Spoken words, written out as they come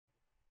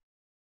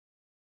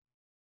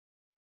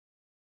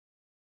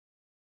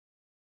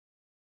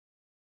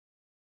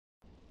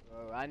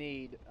I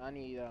need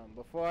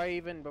before I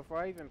even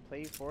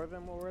play for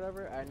them or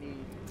whatever, I need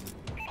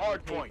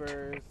Hard point.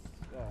 papers,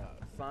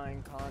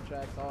 signed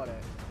contracts, all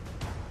that.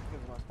 This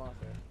is my sponsor.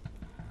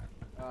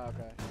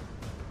 Okay.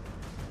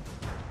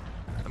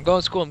 I'm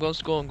going to school. I'm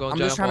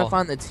just trying to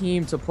find the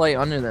team to play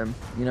under them.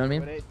 You know what I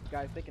mean? But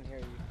guys, they can hear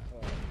you.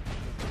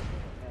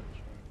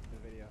 The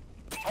video.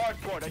 Hard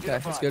point. Okay,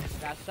 that's good.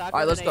 All All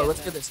right, let's go.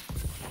 Let's get this.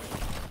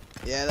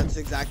 Yeah, that's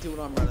exactly what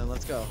I'm running.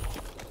 Let's go.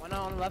 One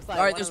on the left side.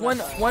 All right, there's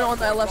one on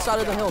the left side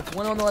of the hill.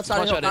 One on the left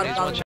side of the hill. Got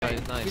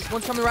him. Nice.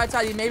 One's coming right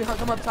side. He maybe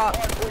come up top.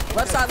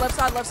 Left side.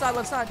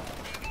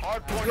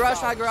 Hard point. Garage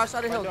side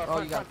of the hill.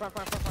 Oh, you got it.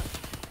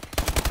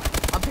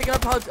 I'm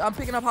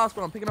picking up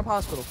hospital.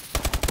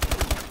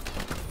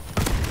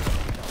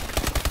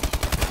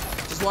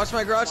 Just watch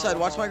my garage side.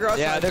 Watch my garage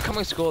Yeah, side. they're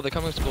coming to school. I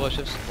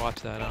should just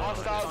watch that.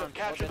 Hostiles have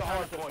captured the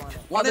hard point.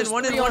 One in.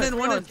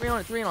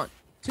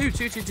 Two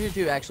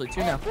actually.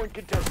 Two now. Hard point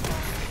contested.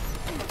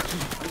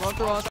 I'm going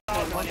through hospital.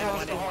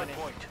 Hard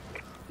point.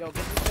 Yo, get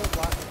this kill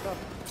block. Let's go.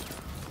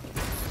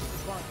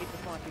 Keep the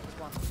spawn.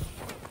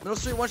 Middle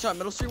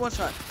street one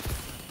shot.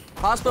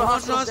 Hospital.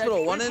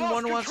 One in,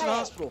 one watch in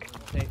hospital.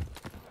 Okay.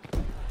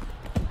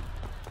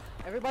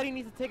 Everybody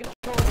needs to take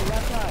control of the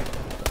left side.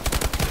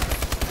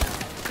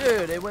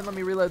 Dude, it wouldn't let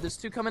me reload. There's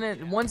two coming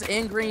in. One's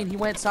in green. He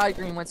went side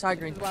green. This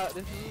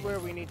is where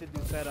we need to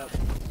do setup.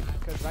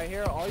 Because right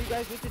here, all you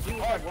guys need to do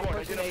is have one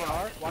person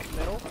AR, watch the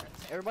middle.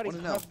 Everybody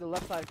have the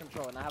left side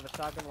control, and I have a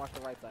shotgun, watch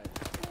the right side.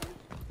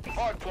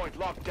 Hard point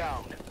locked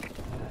down.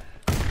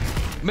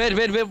 Mid,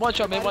 one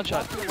shot. Watch the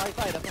right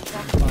side, that's what I'm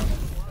talking about.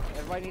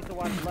 Everybody needs to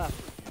watch the left.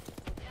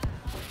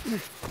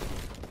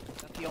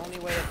 That's the only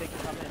way that they can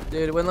come in.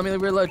 Dude, it wouldn't let me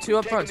reload. Two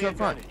up front.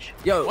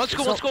 Yo, One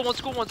school.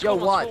 Yo,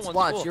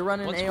 watch. You're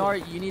running an AR.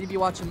 You need to be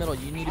watching middle.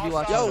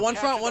 Yo, one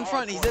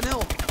front. He's in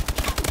hill.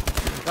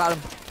 Got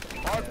him.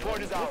 Hard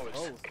point is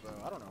ours.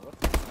 I don't know what.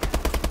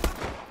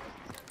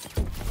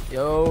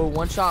 Yo,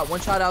 one shot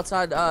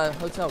outside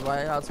hotel,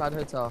 right outside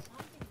hotel.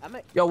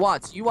 Yo,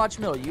 Watts, you watch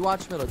middle,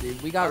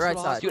 dude. We got right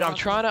side. Dude, I'm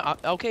trying to.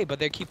 Okay, but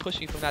they keep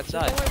pushing from that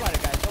side. Don't worry about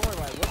it, guys. Don't worry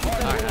about it. What's the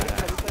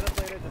set up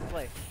later? Just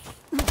play.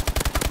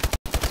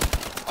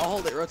 I'll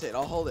hold it. Rotate.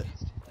 I'll hold it.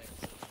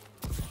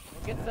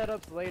 We'll get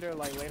setups later,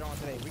 like later on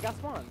today. We got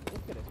spawns.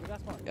 Look at this. We got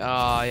spawns.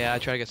 Oh yeah, I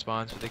try to get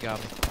spawns, but they got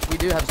me. We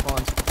do have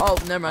spawns. Oh,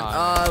 never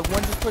mind.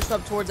 One just pushed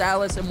up towards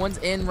Alice, and one's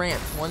in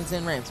ramps.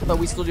 But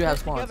we still do have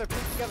spawns. Push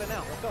together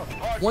now.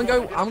 Let's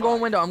go. I'm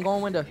going window. I'm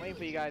waiting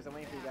for you guys.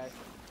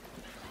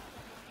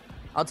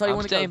 I'll tell you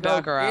when to go. Staying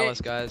back or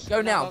Alice, guys.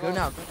 Go now.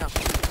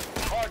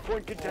 Hard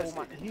point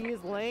contested. He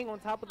is laying on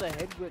top of the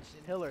head glitch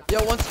pillar.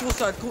 Yeah, one school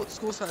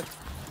side.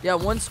 Yeah,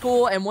 one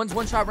school and one's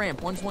one shot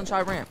ramp. I'm coming.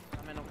 Alright,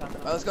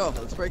 let's go.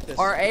 Let's break this.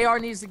 Our AR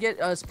needs to get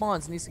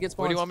spawns. Where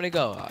do you want me to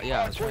go?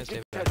 Yeah, I was trying to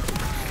stay back.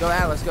 Go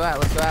Alice.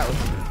 Let's go,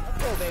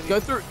 baby. Go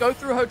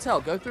through hotel.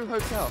 Hard point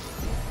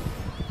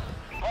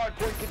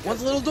contested.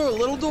 One's little door.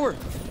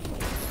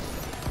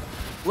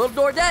 Little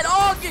door dead.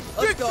 Oh, get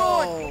Let's go.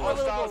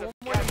 Hostiles have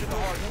captured the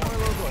hard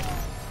point.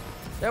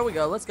 There we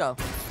go. Let's go.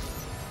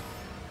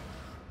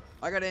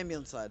 I got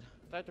ambulance side.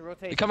 Start to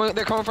rotate.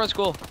 They're coming from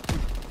school.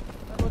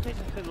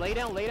 Rotation. Lay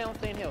down,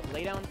 stay in hill.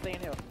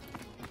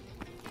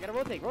 You gotta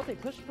rotate. Push,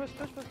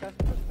 guys.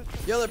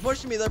 Push. Yo, they're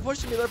pushing me.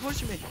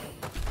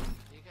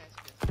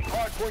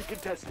 Hard point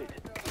contested.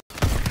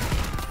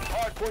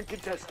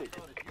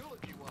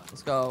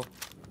 Let's go.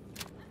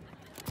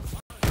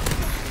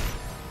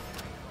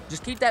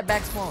 Just keep that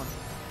back spawn.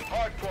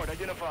 Hard point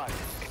identified.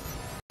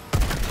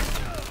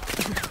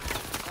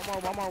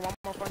 One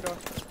more front door.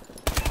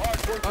 Hard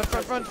point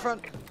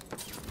Front.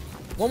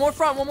 One more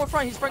front.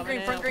 He's front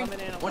green.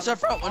 One shot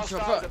front.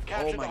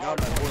 Oh my god,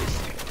 my voice.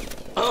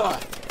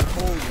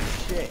 Holy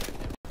shit.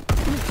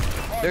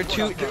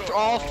 They're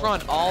all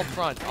front.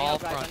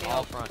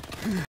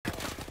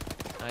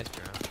 Nice,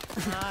 bro.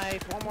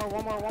 Nice. One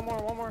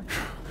more.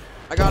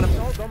 I got him.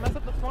 No, don't mess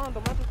up the spawn.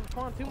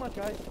 Too much,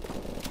 guys.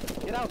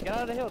 Get out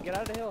of the hill.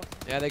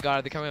 Yeah, they got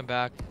it. They're coming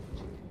back.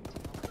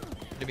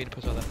 Didn't mean to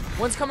push all that.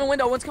 One's coming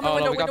window.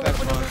 No, we got back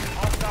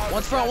spawn.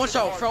 One's front, one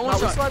shot. No, we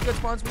still have good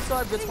spawns.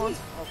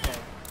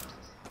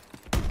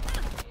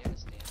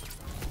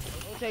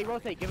 Okay.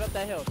 Rotate. Give up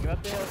that hill.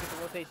 Get the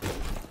rotation.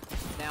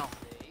 Now.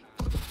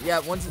 Yeah,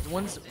 one's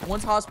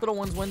hospital,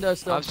 one's window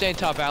still. I'm staying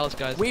top Alice,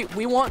 guys.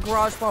 We want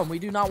garage spawn. We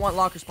do not want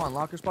locker spawn.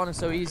 Locker spawn is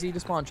so easy to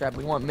spawn trap.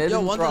 We want mid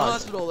and one's in garage.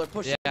 hospital. They're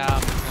pushing. Yeah.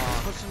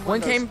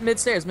 One came mid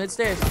stairs. One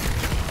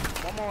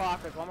more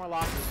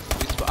lockers.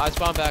 I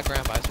spawned back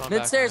ramp.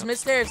 Mid stairs.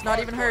 Not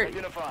even hurt.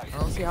 I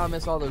don't see how I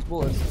missed all those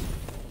bullets.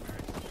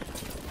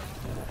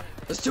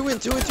 There's two in.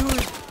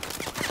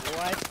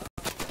 What?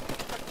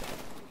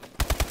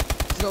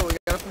 Let's go. We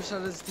gotta push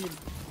out this team.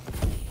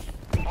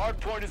 Hard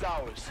point is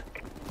ours.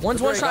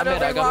 One's one shot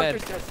over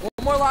lockers.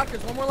 One more lockers.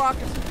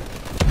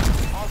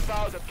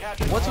 Hostiles have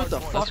captured. What's with the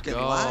Let's fucking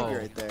go. lag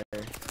right there?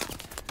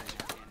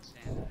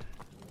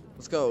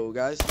 Let's go,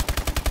 guys.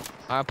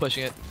 I'm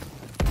pushing it.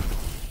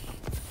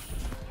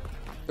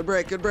 Good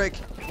break.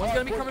 One's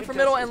gonna be coming from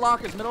middle and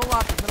lockers. Front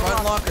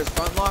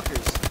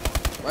lockers.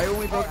 Right when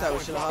we broke that, we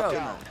should have hopped in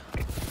that.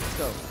 Let's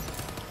go.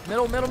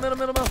 Middle. One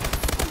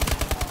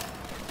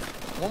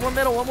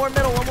more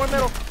middle.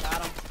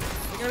 Got him.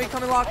 They're gonna be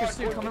coming lockers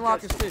too.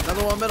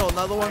 Another one middle.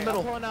 I'm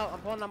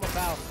pulling out my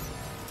bow.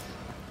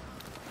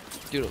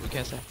 Dude, we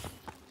can't say.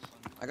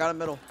 I got a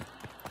middle.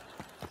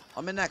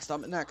 I'm in next.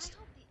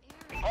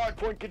 Hard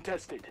point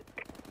contested.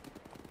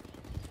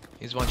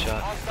 He's one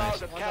shot. Hostiles Nice.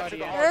 have captured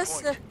the hard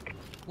Yes. point.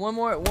 One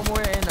more in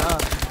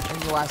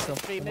the last hill.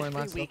 Three, One more in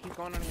last hill. keep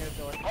going on your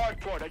door. Hard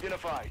point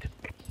identified.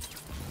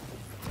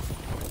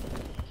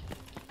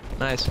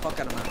 Nice. Fuck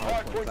out of my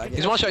hard point.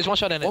 He's one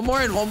shot in it. One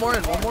more in.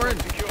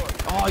 Secured.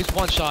 Oh, he's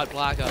one shot.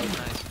 Blackout.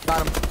 Nice.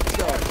 Got him. Let's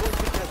go.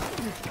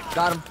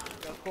 Got him.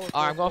 Alright,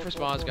 I'm going for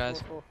spawns,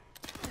 guys.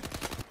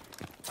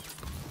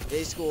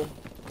 A school.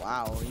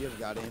 Wow, you've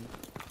got him.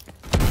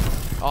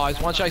 Oh, he's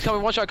one shot. He's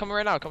coming right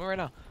now. I'm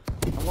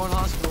going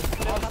hospital.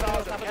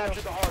 Hostiles have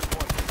captured the hard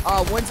point.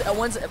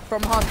 One's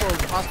from hospital.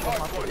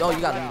 Oh,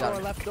 you got him.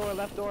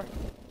 Left door.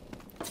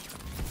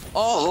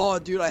 Oh,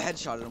 dude, I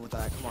headshotted him with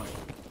that. Come on.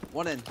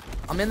 One in.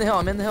 I'm in the hill.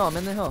 I'm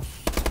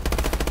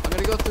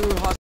gonna go through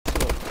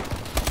hospital.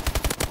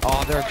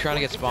 Oh, they're trying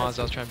to get spawns.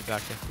 I was trying to be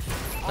back there.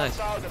 Nice.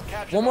 Hostiles have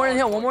captured One more in the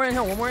hill. hard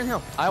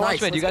I watch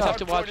Nice, mid. You let's guys go. have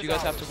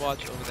to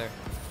watch over there.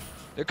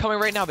 They're coming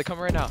right now. I'm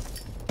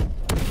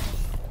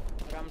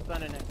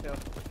stunning it too.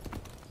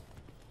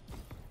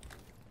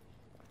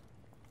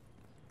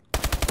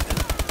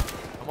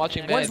 I'm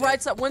watching One's mid.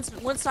 right side. One's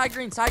side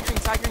green. Hard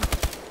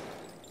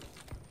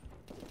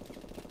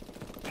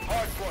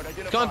point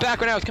identified. Coming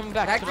back right now. It's coming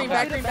back. Back It's coming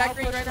green, back. back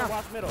green right now.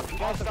 Watch middle. You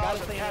guys have got Hostiles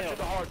to have stay in captured middle.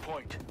 the hard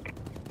point.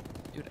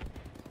 Dude.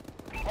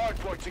 Hard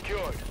point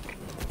secured.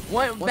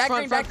 One back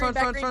front, green. front.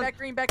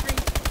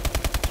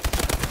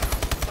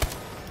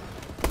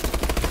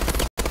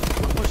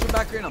 I'm pushing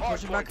back green. Hard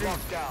point locked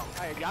down.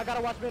 Alright, y'all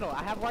gotta watch middle.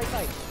 I have right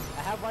side.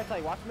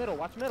 Watch middle.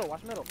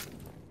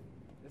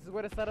 This is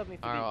where the setup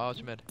needs to be. Alright, I'll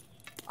watch mid.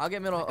 I'll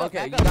get middle. Back up,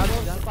 Okay, you back got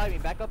up, it. don't fight me.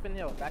 Back up in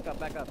hill. Back up.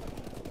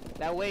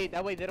 That way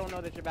they don't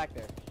know that you're back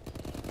there.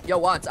 Yo,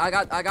 Watts, I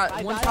got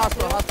one's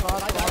hospital. I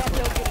got up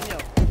hill, get in hill.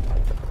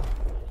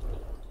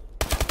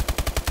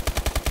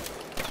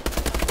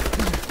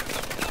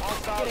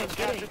 Hostiles have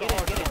captured the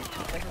hard Get in. point.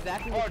 That's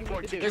exactly what you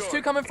need to do. There's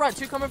two coming front.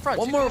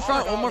 One more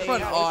front.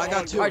 Oh, I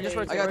got two. Alright, just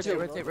I got two.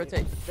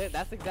 rotate.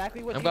 That's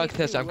exactly what I'm you going need to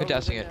contest- do. I'm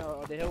contesting it.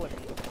 The hill with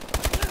me.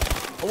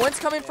 One's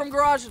coming from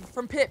garage,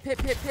 from pit.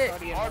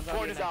 Already in, Hard one's point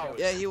already is in that ours.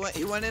 Yeah, he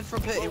went in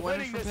from pit. We're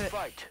winning this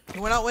fight. He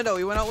went out window.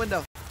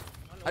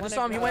 I just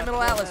saw him. He went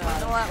middle atlas.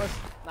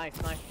 Nice.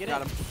 Get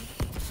Got in. him.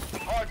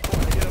 Hard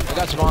point identified. I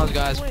got spawns,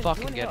 guys. Win,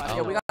 Fucking win get it. out.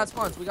 Yeah, we got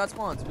spawns.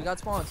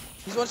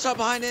 He's one shot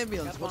behind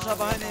ambulance.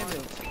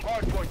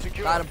 Hard point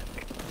secured. Got him.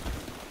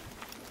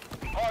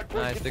 Hard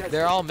point Nice. contested.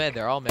 They're all mid,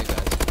 guys.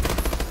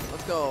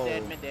 Let's go.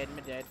 Mid dead.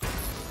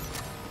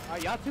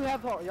 Alright, y'all two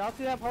have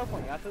hard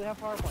point.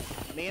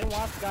 Me and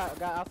Watts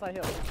got outside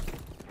hill.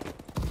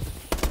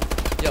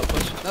 Yo,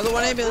 push. Another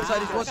one ambulance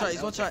side.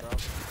 He's one shot.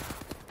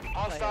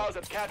 Hostiles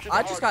have captured the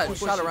I just got hard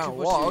shot around a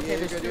wall. Okay,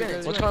 there's two in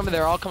it. What's coming mid?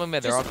 They're all coming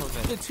mid.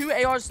 The two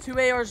ARs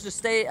just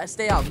stay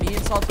out. Me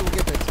and Salty will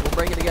get this. We'll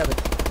break it together.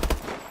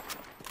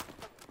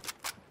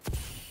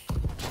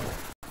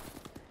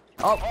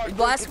 Oh,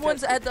 last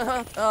one's at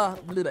the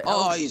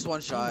Oh, he's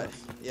one shot.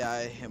 Yeah,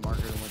 I hit marker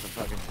him with the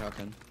fucking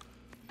shotgun.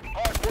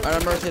 Hard point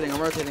Alright, I'm rotating. Oh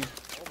my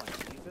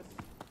Jesus.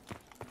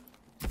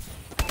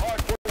 Hard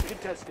point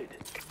contested.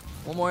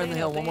 One more in the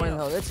hill.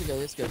 It's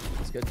good.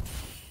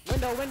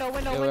 Window.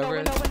 whoever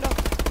it is.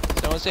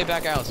 Someone stay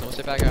back out.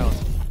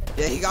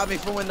 Yeah, he got me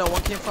from window.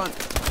 One came front.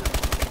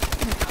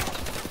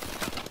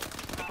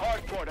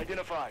 Hard point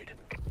identified.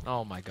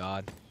 Oh my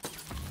god.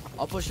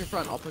 I'll push your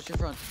front. Window.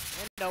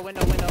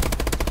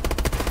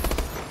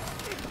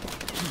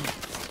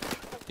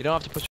 You don't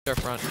have to push our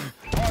front.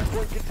 Hard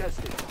point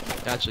contested.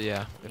 Actually,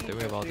 yeah. If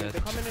we have all Dude, dead.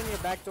 they're coming in your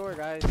back door,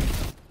 guys.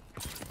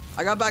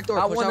 I got back door.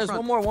 Out Push one. out There's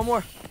front. one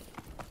more.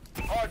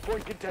 Hard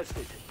point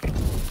contested.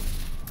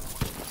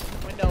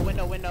 Window.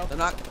 They're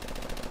not.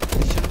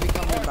 They shouldn't be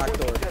coming Hard back point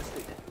door.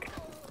 contested.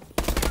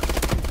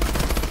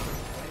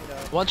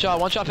 One shot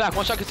back.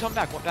 One shot could come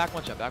back. Back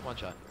one shot.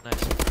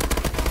 Nice.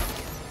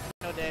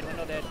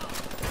 Window dead.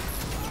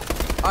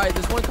 Alright,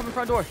 there's one coming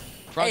front door.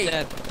 Front Hey.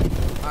 dead.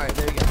 Alright,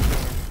 there you go.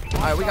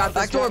 Alright, we got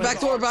Back door. Back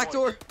door. Back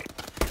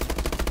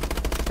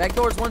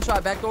door's one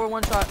shot. Hard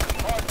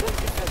point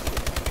contested.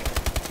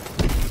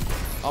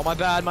 Oh, my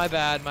bad. I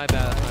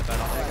got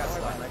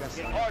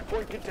slime. Hard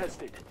point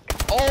contested.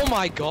 Oh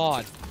my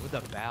god. With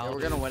the bow. Yeah,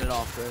 we're gonna win it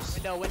off, Chris.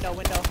 Window.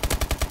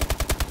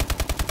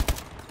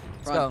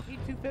 Let's go.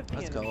 P250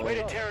 Let's in go. them. Way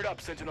to tear it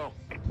up, Sentinel.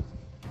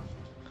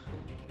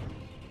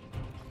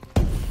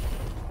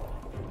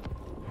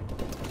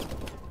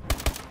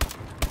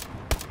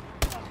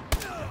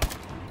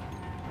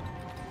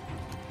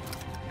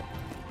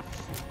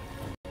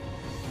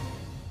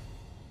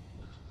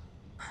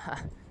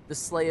 The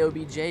Slay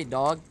OBJ,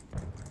 dog.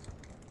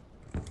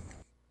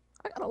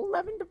 I got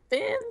 11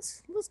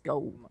 defense. Let's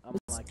go. I'm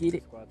Let's liking get the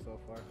it. squad so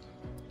far.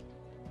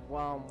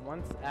 Well,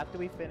 after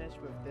we finish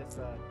with this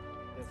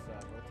this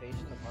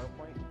rotation of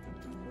hardpoint,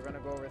 we're gonna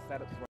go over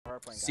setups for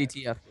hardpoint. Guys.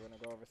 CTF. We're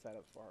gonna go over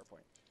setups for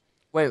hardpoint.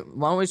 Wait,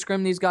 why don't we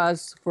scrim these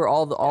guys for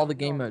all the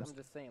game modes? I'm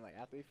just saying, like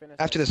after we finish.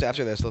 After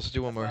this, let's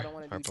do one more I don't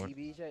want to do hardpoint.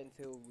 GBs yet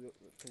until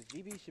because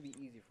GBs should be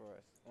easy for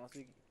us. Once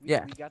we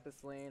got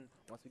this lane.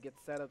 Once we get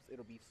the setups,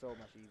 it'll be so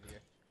much easier.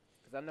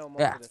 Because I know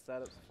most of the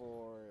setups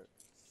for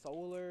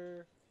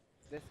Solar,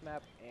 this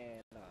map,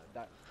 and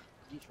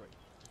Detroit.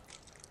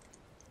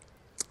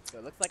 So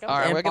it looks like I'm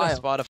Alright, we're gonna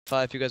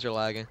Spotify if you guys are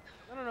lagging.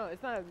 No,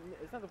 it's not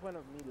the point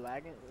of me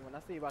lagging. When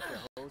I say about your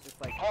hose, it's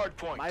like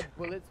Hardpoint. my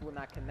bullets will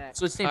not connect.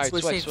 Switch teams,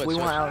 switch teams. We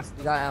want Alice.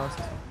 We got Alice.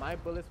 My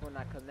bullets will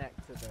not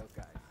connect to those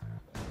guys.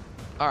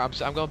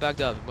 Alright, I'm going back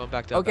up. I'm going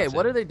back up. Okay,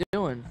 what are they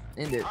doing?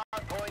 End it.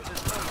 Let's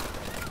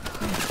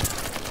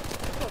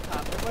go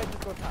top. Everybody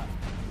just go top.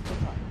 Go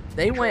top.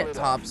 They went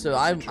top, so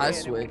I switched. They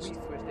switched. Let's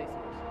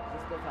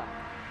go top.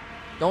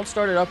 Don't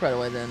start it up right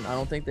away then. I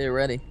don't think they're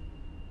ready.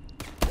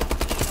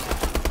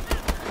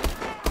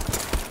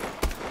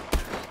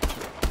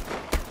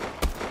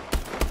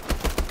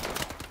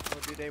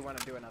 They want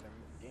to do another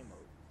game mode.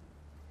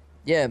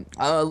 Yeah,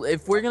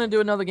 if we're gonna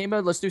do another game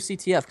mode, let's do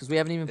CTF because we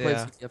haven't even played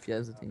CTF yet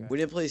as a team. We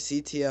didn't play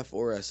CTF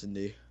or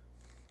S&D.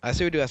 I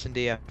say we do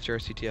S&D after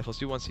CTF. Let's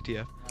do one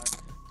CTF.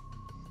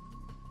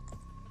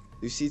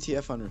 Do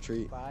CTF on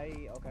retreat.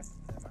 Bye. Okay.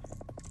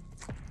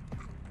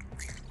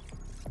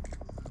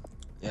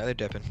 Yeah, they're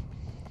dipping.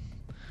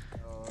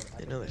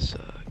 They know they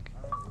suck.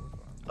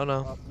 Oh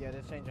no. Oh, yeah,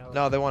 they changed the host.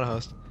 No, they want to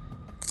host.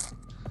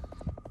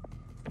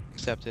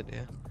 Accepted,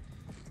 yeah.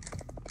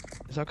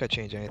 It's not gonna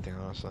change anything,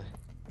 honestly.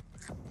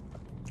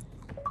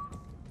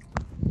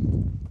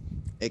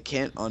 It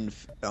can't on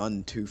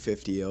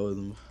 250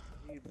 them.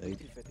 You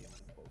 250 on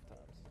both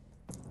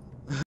times.